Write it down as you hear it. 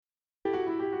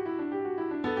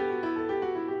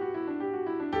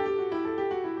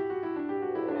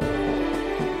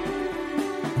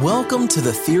Welcome to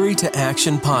the Theory to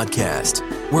Action podcast,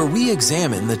 where we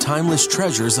examine the timeless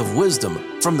treasures of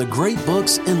wisdom from the great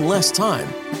books in less time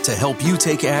to help you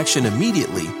take action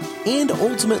immediately and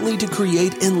ultimately to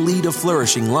create and lead a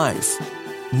flourishing life.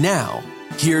 Now,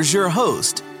 here's your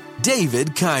host,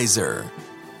 David Kaiser.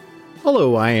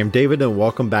 Hello, I am David, and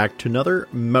welcome back to another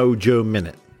Mojo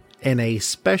Minute. And a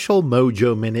special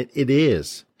Mojo Minute it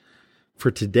is. For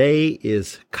today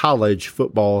is College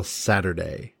Football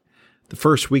Saturday, the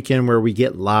first weekend where we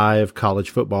get live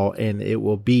college football, and it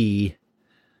will be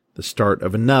the start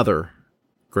of another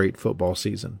great football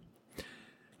season.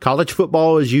 College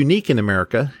football is unique in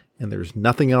America, and there's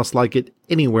nothing else like it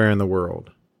anywhere in the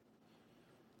world.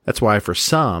 That's why for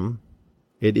some,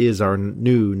 it is our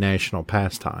new national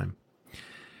pastime.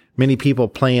 Many people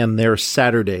plan their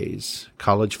Saturdays,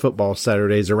 college football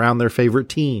Saturdays, around their favorite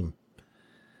team.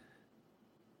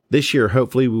 This year,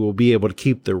 hopefully, we will be able to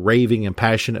keep the raving and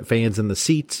passionate fans in the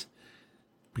seats,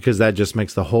 because that just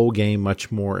makes the whole game much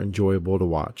more enjoyable to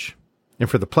watch. And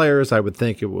for the players, I would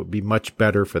think it would be much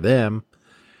better for them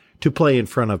to play in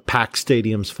front of packed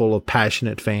stadiums full of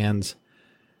passionate fans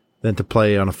than to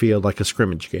play on a field like a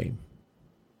scrimmage game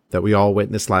that we all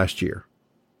witnessed last year.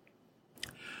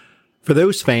 For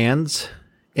those fans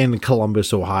in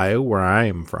Columbus, Ohio, where I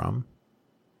am from,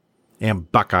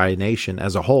 and Buckeye Nation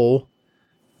as a whole,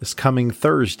 this coming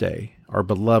Thursday, our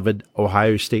beloved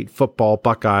Ohio State football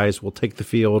Buckeyes will take the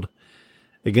field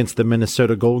against the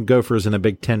Minnesota Golden Gophers in a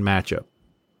Big Ten matchup.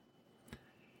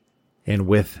 And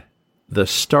with the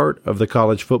start of the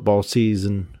college football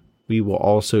season, we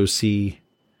also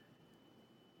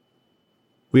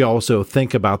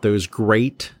think about those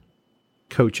great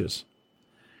coaches.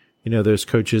 You know, those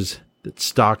coaches that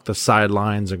stalk the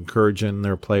sidelines, encouraging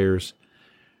their players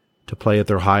to play at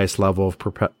their highest level of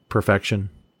perfection,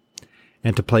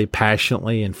 and to play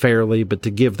passionately and fairly, but to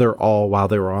give their all while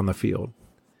they were on the field.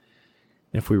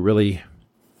 If we really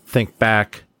think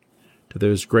back to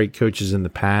those great coaches in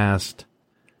the past,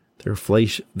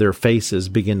 their faces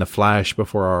begin to flash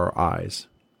before our eyes.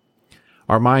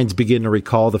 Our minds begin to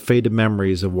recall the faded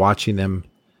memories of watching them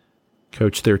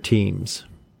coach their teams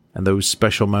and those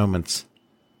special moments,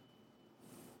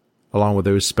 along with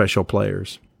those special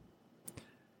players.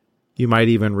 You might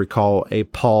even recall a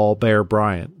Paul Bear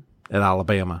Bryant at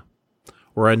Alabama,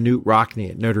 or a Knute Rockne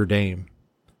at Notre Dame,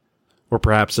 or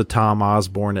perhaps a Tom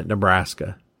Osborne at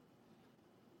Nebraska,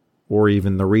 or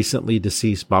even the recently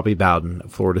deceased Bobby Bowden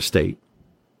at Florida State.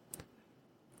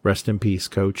 Rest in peace,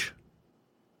 Coach.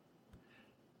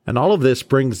 And all of this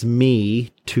brings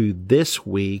me to this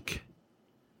week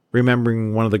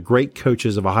remembering one of the great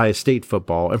coaches of Ohio State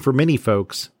football, and for many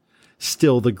folks,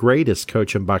 still the greatest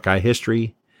coach in Buckeye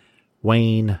history,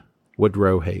 Wayne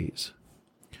Woodrow Hayes.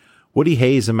 Woody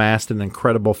Hayes amassed an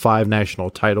incredible 5 national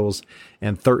titles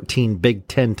and 13 Big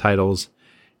Ten titles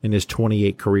in his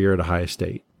 28 career at Ohio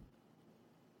State.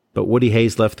 But Woody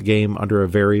Hayes left the game under a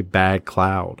very bad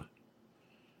cloud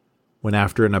when,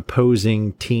 after an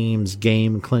opposing team's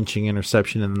game-clinching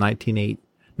interception in the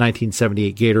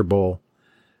 1978 Gator Bowl,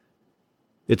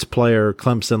 its player,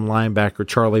 Clemson linebacker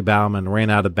Charlie Bauman, ran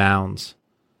out of bounds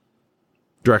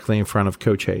directly in front of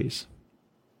Coach Hayes.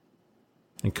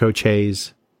 And Coach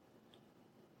Hayes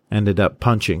ended up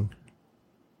punching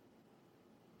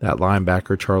that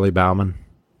linebacker, Charlie Bauman.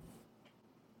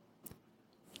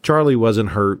 Charlie wasn't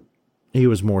hurt. He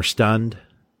was more stunned.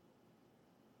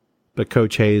 But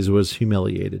Coach Hayes was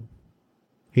humiliated.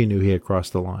 He knew he had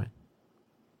crossed the line.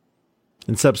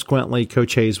 And subsequently,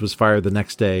 Coach Hayes was fired the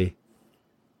next day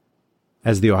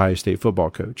as the Ohio State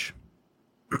football coach.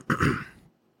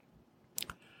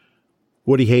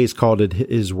 Woody Hayes called it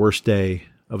his worst day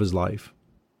of his life.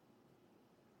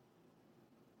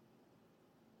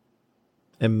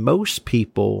 And most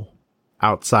people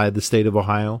outside the state of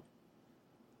Ohio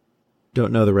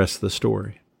don't know the rest of the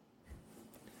story.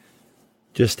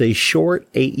 Just a short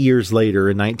 8 years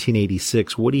later, in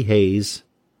 1986, Woody Hayes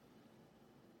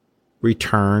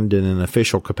returned in an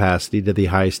official capacity to the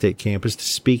Ohio State campus to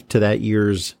speak to that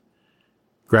year's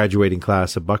graduating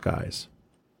class of Buckeyes.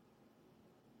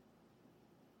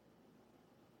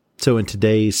 So in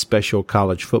today's special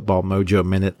College Football Mojo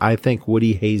Minute, I think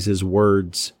Woody Hayes'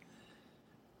 words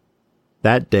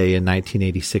that day in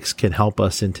 1986 can help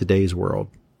us in today's world.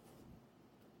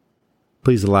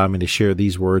 Please allow me to share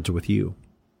these words with you.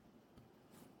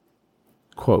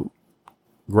 Quote,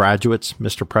 "Graduates,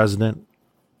 Mr. President,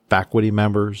 faculty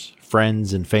members,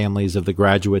 friends, and families of the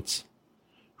graduates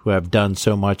who have done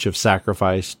so much of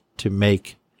sacrifice to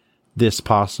make this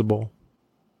possible.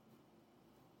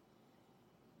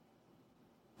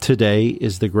 Today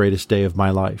is the greatest day of my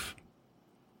life.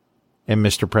 And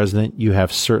Mr. President, you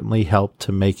have certainly helped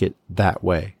to make it that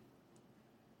way.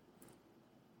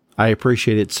 I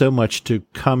appreciate it so much to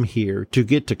come here, to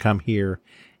get to come here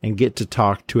and get to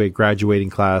talk to a graduating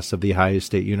class of The Ohio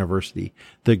State University,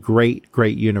 the great,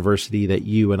 great university that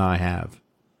you and I have.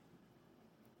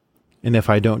 And if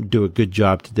I don't do a good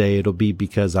job today, it'll be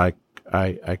because I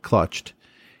clutched.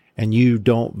 And you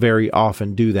don't very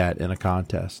often do that in a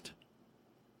contest.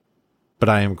 But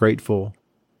I am grateful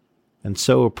and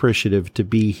so appreciative to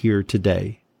be here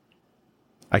today.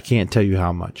 I can't tell you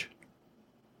how much.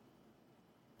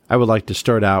 I would like to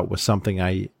start out with something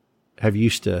I have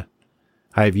used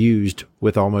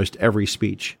with almost every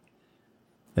speech,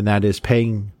 and that is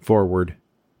paying forward,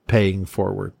 paying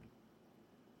forward.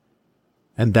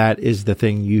 And that is the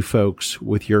thing you folks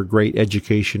with your great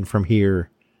education from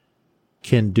here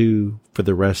can do for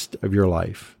the rest of your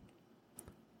life.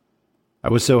 I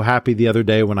was so happy the other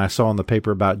day when I saw in the paper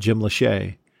about Jim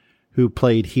Lachey, who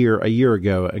played here a year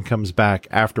ago and comes back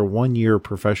after 1 year of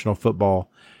professional football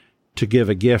to give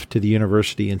a gift to the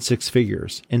university in six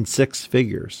figures. And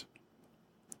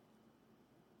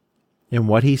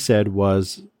what he said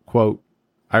was, quote,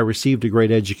 I received a great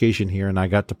education here and I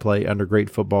got to play under great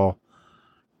football.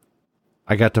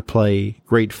 I got to play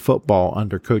great football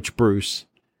under Coach Bruce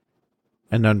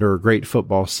and under a great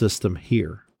football system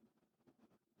here.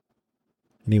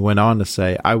 And he went on to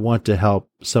say, I want to help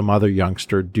some other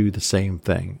youngster do the same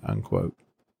thing, unquote.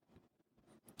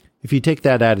 If you take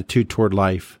that attitude toward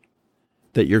life,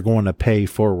 that you're going to pay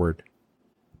forward,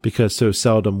 because so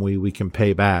seldom we can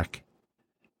pay back,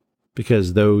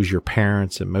 because those your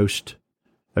parents and most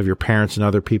of your parents and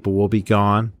other people will be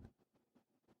gone,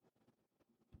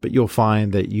 but you'll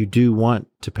find that you do want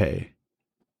to pay.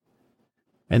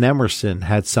 And Emerson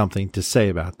had something to say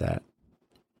about that.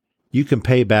 You can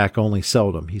pay back only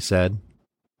seldom, he said,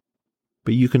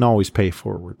 but you can always pay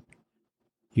forward.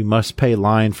 You must pay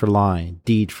line for line,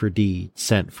 deed for deed,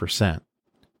 cent for cent.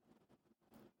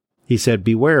 He said,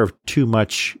 beware of too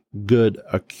much good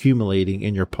accumulating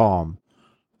in your palm,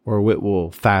 or it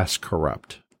will fast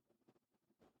corrupt.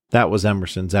 That was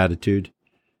Emerson's attitude,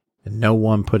 and no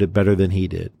one put it better than he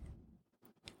did.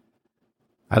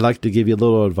 I'd like to give you a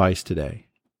little advice today.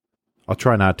 I'll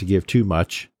try not to give too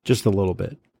much, just a little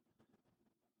bit.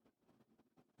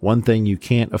 One thing you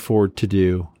can't afford to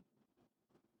do,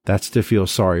 that's to feel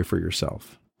sorry for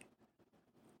yourself.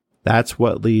 That's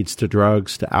what leads to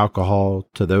drugs, to alcohol,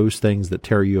 to those things that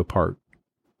tear you apart.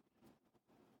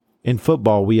 In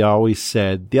football, we always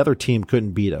said the other team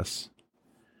couldn't beat us.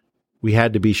 We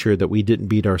had to be sure that we didn't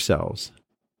beat ourselves.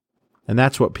 And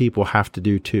that's what people have to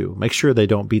do too. Make sure they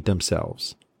don't beat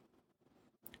themselves.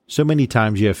 So many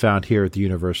times you have found here at the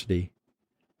university,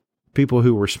 people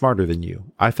who were smarter than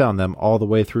you. I found them all the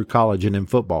way through college and in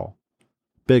football.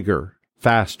 Bigger,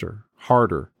 faster,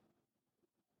 harder.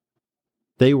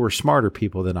 They were smarter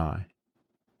people than I.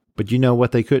 But you know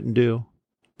what they couldn't do?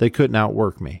 They couldn't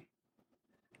outwork me.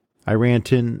 I ran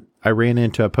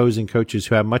into opposing coaches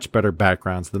who had much better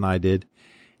backgrounds than I did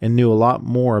and knew a lot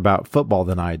more about football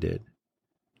than I did.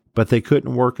 But they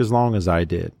couldn't work as long as I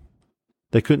did.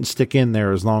 They couldn't stick in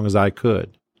there as long as I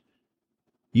could.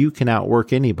 You can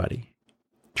outwork anybody.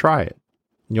 Try it,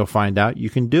 and you'll find out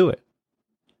you can do it.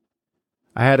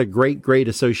 I had a great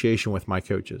association with my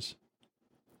coaches.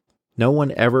 No one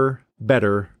had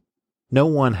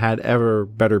ever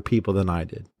better people than I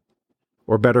did,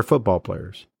 or better football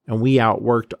players, and we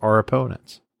outworked our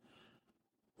opponents.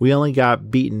 We only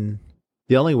got beaten,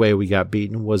 the only way we got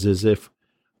beaten was as if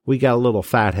we got a little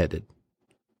fat-headed,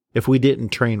 if we didn't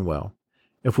train well,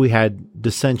 if we had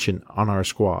dissension on our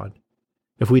squad,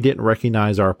 if we didn't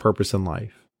recognize our purpose in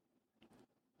life.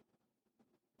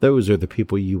 Those are the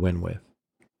people you win with.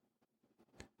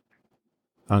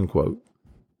 Unquote.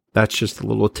 That's just a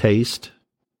little taste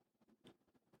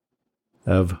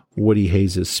of Woody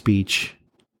Hayes' speech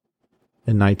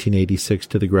in 1986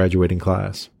 to the graduating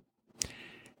class.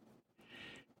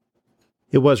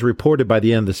 It was reported by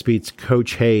the end of the speech,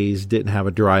 Coach Hayes didn't have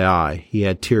a dry eye. He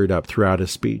had teared up throughout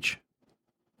his speech.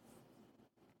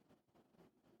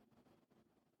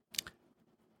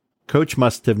 Coach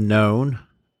must have known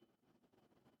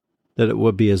that it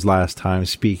would be his last time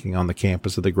speaking on the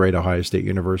campus of the great Ohio State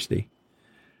University.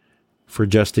 For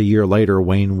just a year later,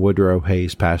 Wayne Woodrow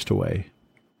Hayes passed away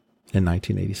in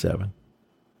 1987.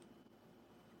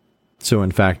 So,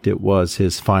 in fact, it was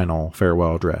his final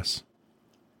farewell address.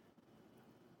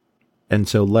 And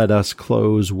so let us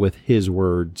close with his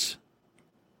words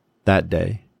that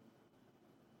day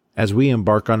as we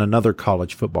embark on another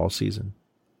college football season.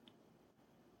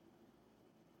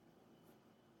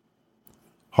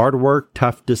 Hard work,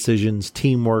 tough decisions,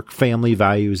 teamwork, family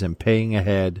values, and paying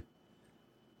ahead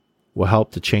will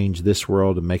help to change this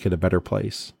world and make it a better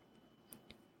place.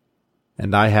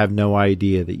 And I have no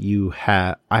idea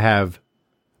that I have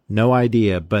no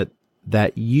idea, but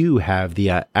that you have the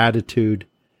attitude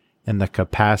and the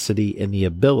capacity and the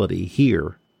ability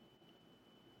here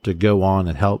to go on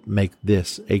and help make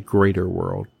this a greater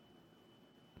world.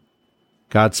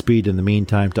 Godspeed in the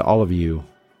meantime to all of you.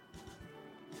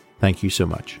 Thank you so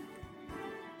much.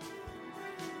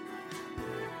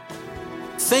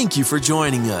 Thank you for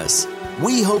joining us.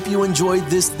 We hope you enjoyed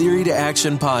this Theory to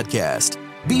Action podcast.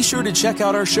 Be sure to check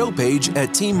out our show page at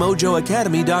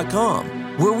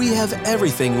teammojoacademy.com, where we have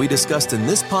everything we discussed in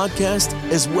this podcast,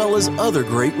 as well as other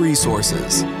great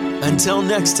resources. Until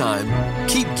next time,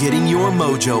 keep getting your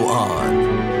mojo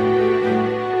on.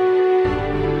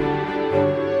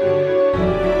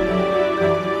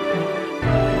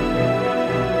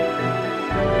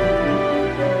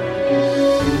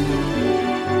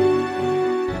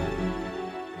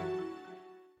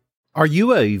 Are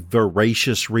you a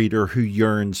voracious reader who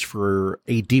yearns for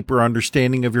a deeper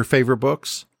understanding of your favorite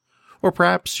books? Or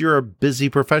perhaps you're a busy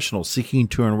professional seeking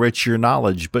to enrich your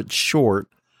knowledge but short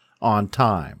on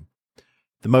time.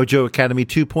 The Mojo Academy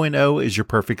 2.0 is your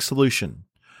perfect solution.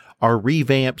 Our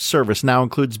revamped service now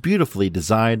includes beautifully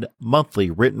designed monthly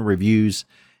written reviews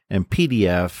and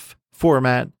PDF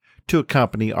format to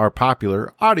accompany our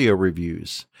popular audio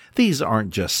reviews. These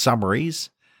aren't just summaries.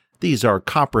 These are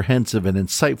comprehensive and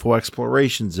insightful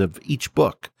explorations of each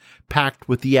book, packed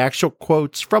with the actual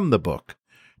quotes from the book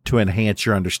to enhance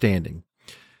your understanding.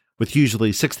 With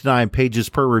usually 69 pages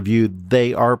per review,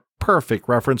 they are perfect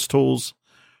reference tools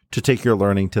to take your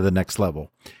learning to the next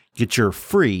level. Get your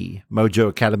free Mojo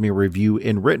Academy review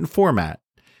in written format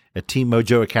at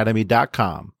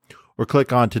teammojoacademy.com or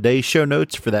click on today's show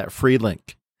notes for that free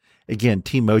link. Again,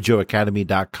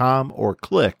 teammojoacademy.com or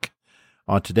click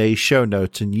on today's show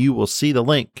notes and you will see the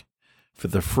link for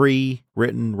the free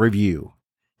written review.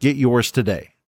 Get yours today.